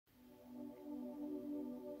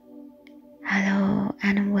Hello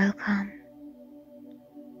and welcome.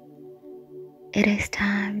 It is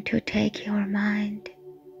time to take your mind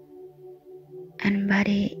and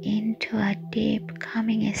body into a deep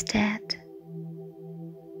calming state.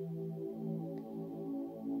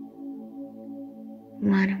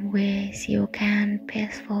 One in which you can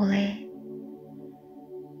peacefully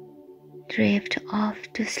drift off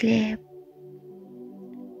to sleep.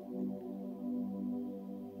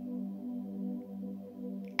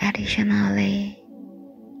 Additionally,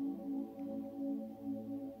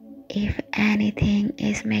 if anything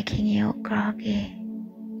is making you groggy,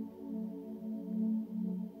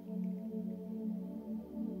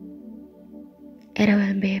 it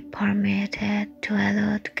will be permitted to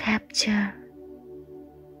elude capture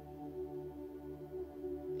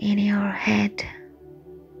in your head.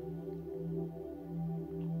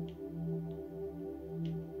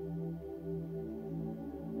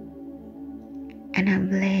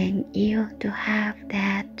 Enabling you to have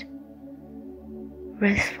that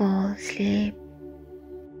restful sleep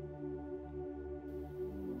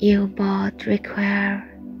you both require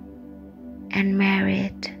and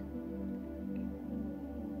merit.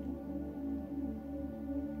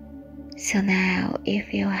 So now,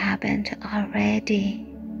 if you haven't already,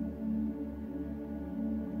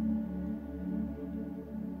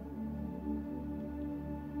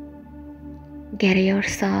 get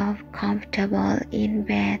yourself comfortable in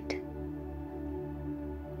bed.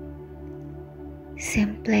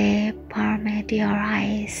 Simply permit your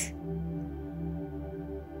eyes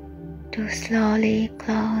to slowly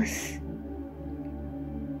close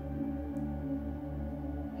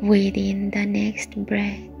within the next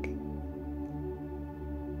breath.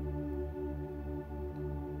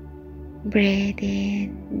 Breathe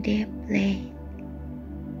in deeply.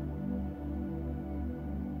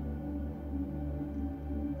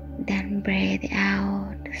 Then breathe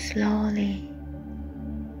out slowly.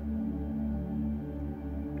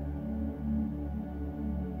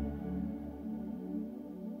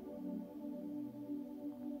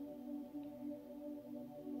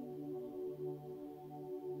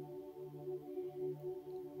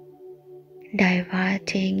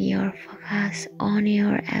 Diverting your focus on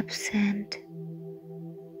your absent.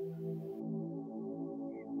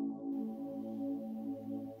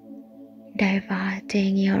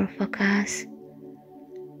 Diverting your focus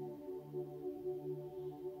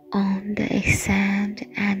on the ascent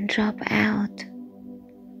and drop out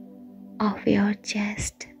of your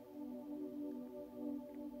chest.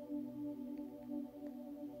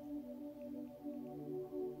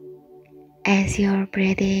 As your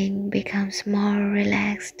breathing becomes more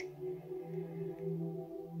relaxed,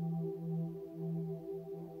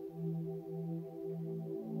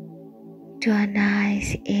 to a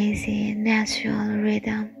nice, easy, natural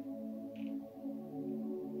rhythm.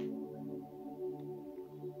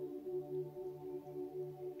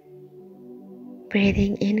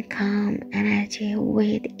 Breathing in calm energy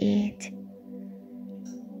with it,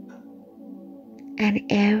 and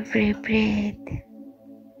every breath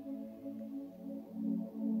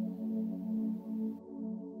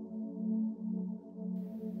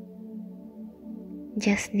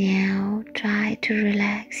just now try to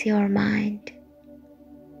relax your mind.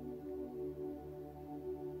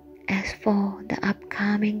 As for the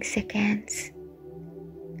upcoming seconds,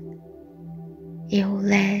 you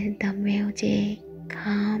let the music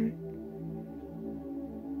calm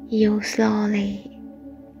you slowly.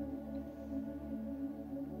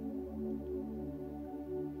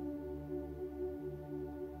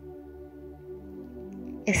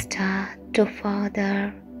 Start to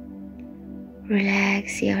further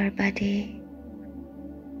relax your body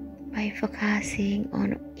by focusing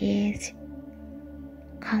on each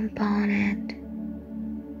component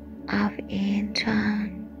of each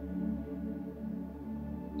one.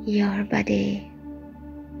 Your body,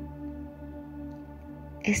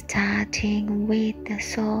 starting with the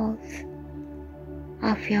soles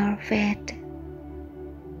of your feet.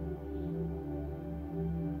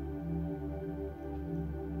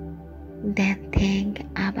 Then think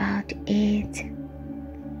about each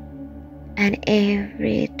and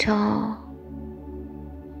every toe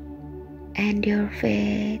and your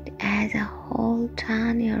feet as a whole.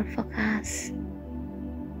 Turn your focus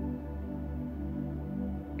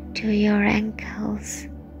to your ankles,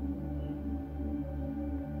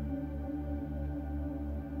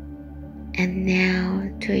 and now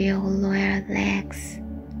to your lower legs,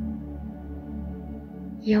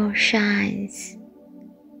 your shins,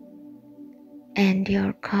 and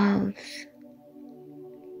your calves.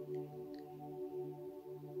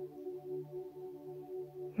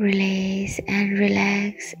 Release and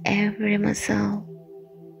relax every muscle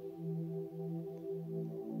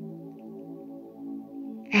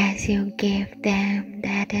as you give them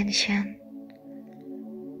the attention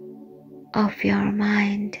of your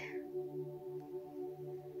mind.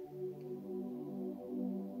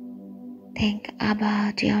 Think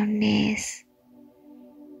about your knees,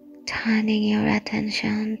 turning your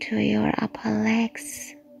attention to your upper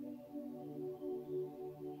legs,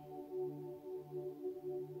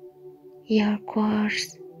 your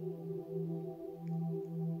quads,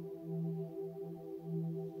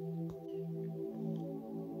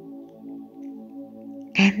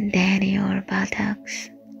 and then your buttocks.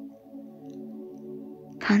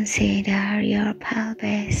 Consider your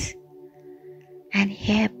pelvis and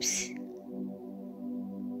hips.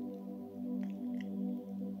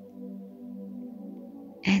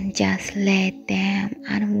 And just let them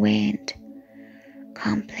unwind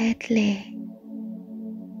completely,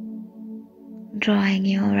 drawing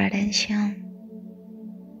your attention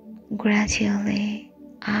gradually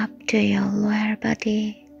up to your lower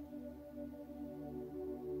body.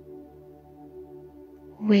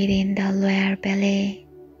 Within the lower belly,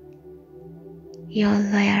 your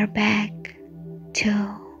lower back too,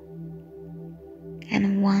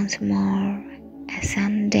 and once more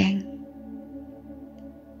ascending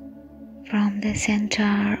from the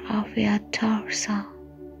center of your torso.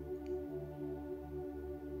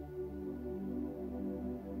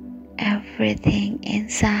 Everything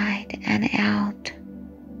inside and out.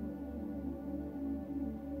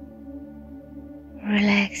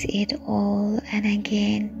 Relax it all, and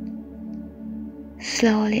again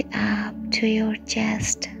slowly up to your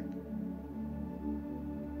chest.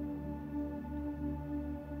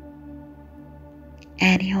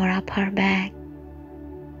 And your upper back.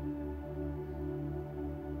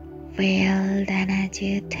 Feel the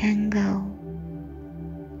energy tingle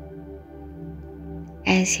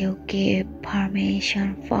as you give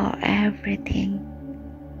permission for everything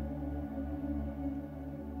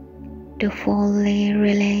to fully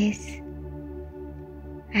release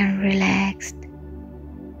and relax.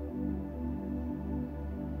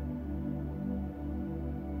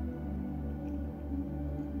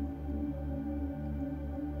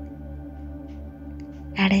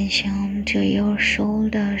 Attention to your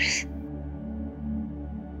shoulders.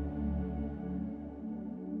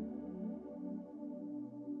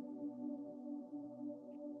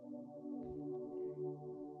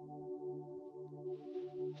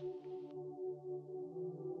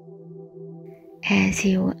 As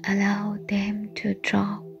you allow them to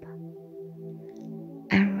drop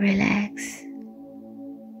and relax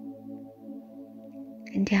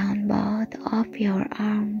down both of your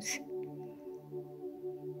arms.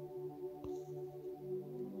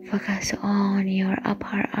 Focus on your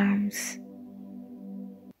upper arms.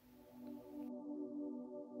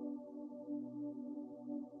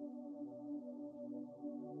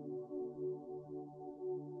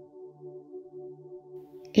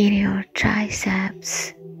 In your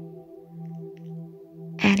triceps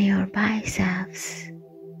and your biceps,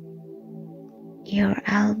 your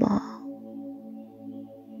elbow,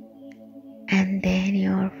 and then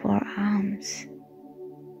your forearms.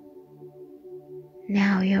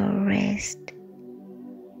 Now your wrist,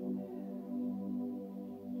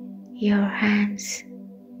 your hands,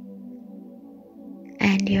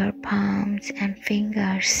 and your palms and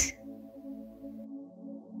fingers.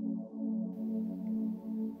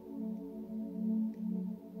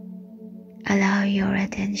 Allow your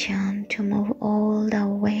attention to move all the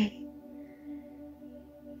way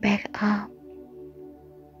back up,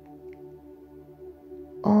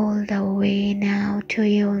 all the way now to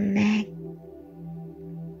your neck,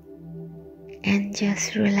 and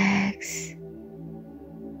just relax.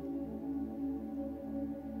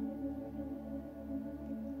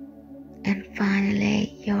 And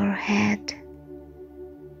finally, your head,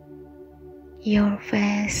 your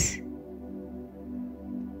face,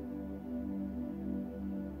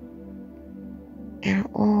 and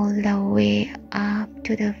all the way up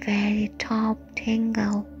to the very top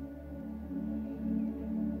tingle.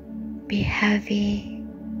 Be heavy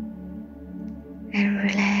and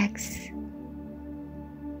relax.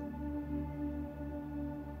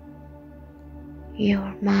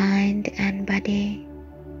 Your mind and body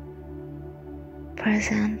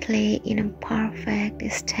presently in a perfect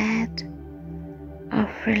state of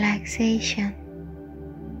relaxation.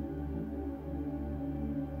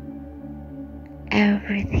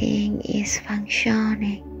 Everything is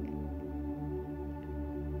functioning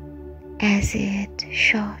as it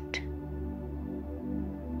should.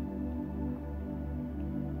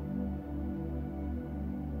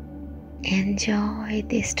 Enjoy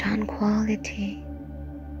this tranquility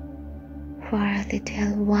for a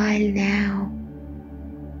little while now.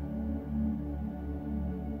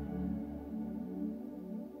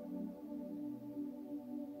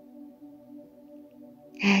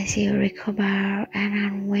 as you recover and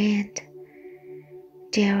unwind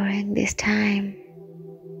during this time.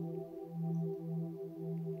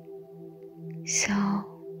 So,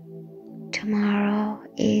 tomorrow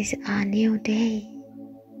is a new day.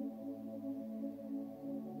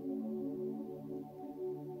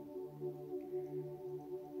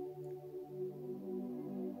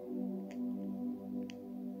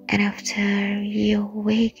 And after you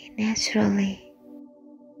wake naturally,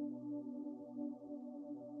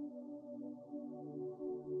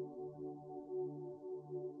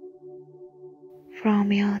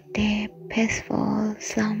 from your deep, peaceful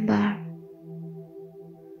slumber,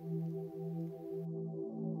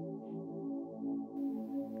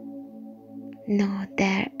 know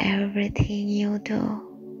that everything you do,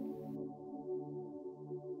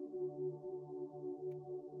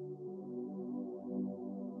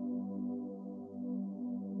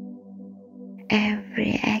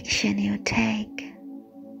 every action you take,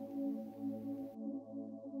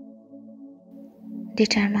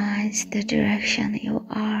 determines the direction you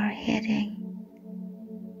are heading.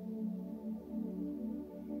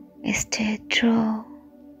 Stay true,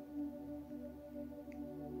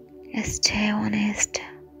 stay honest,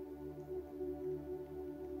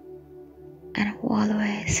 and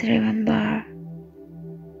always remember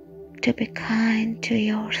to be kind to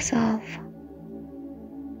yourself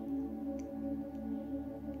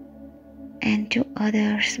and to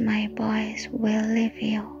others. My boys will leave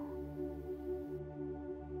you.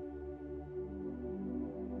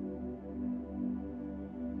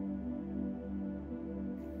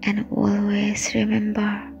 And always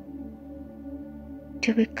remember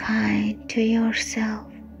to be kind to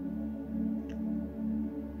yourself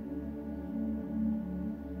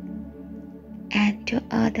and to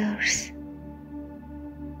others.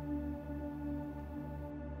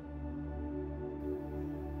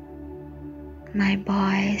 My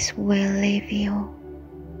boys will leave you.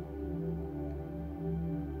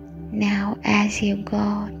 Now as you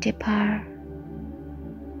go deeper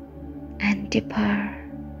and deeper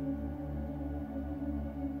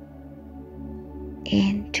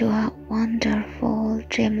into a wonderful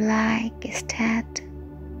dreamlike state.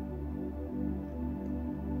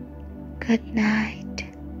 Good night,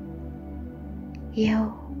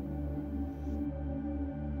 you.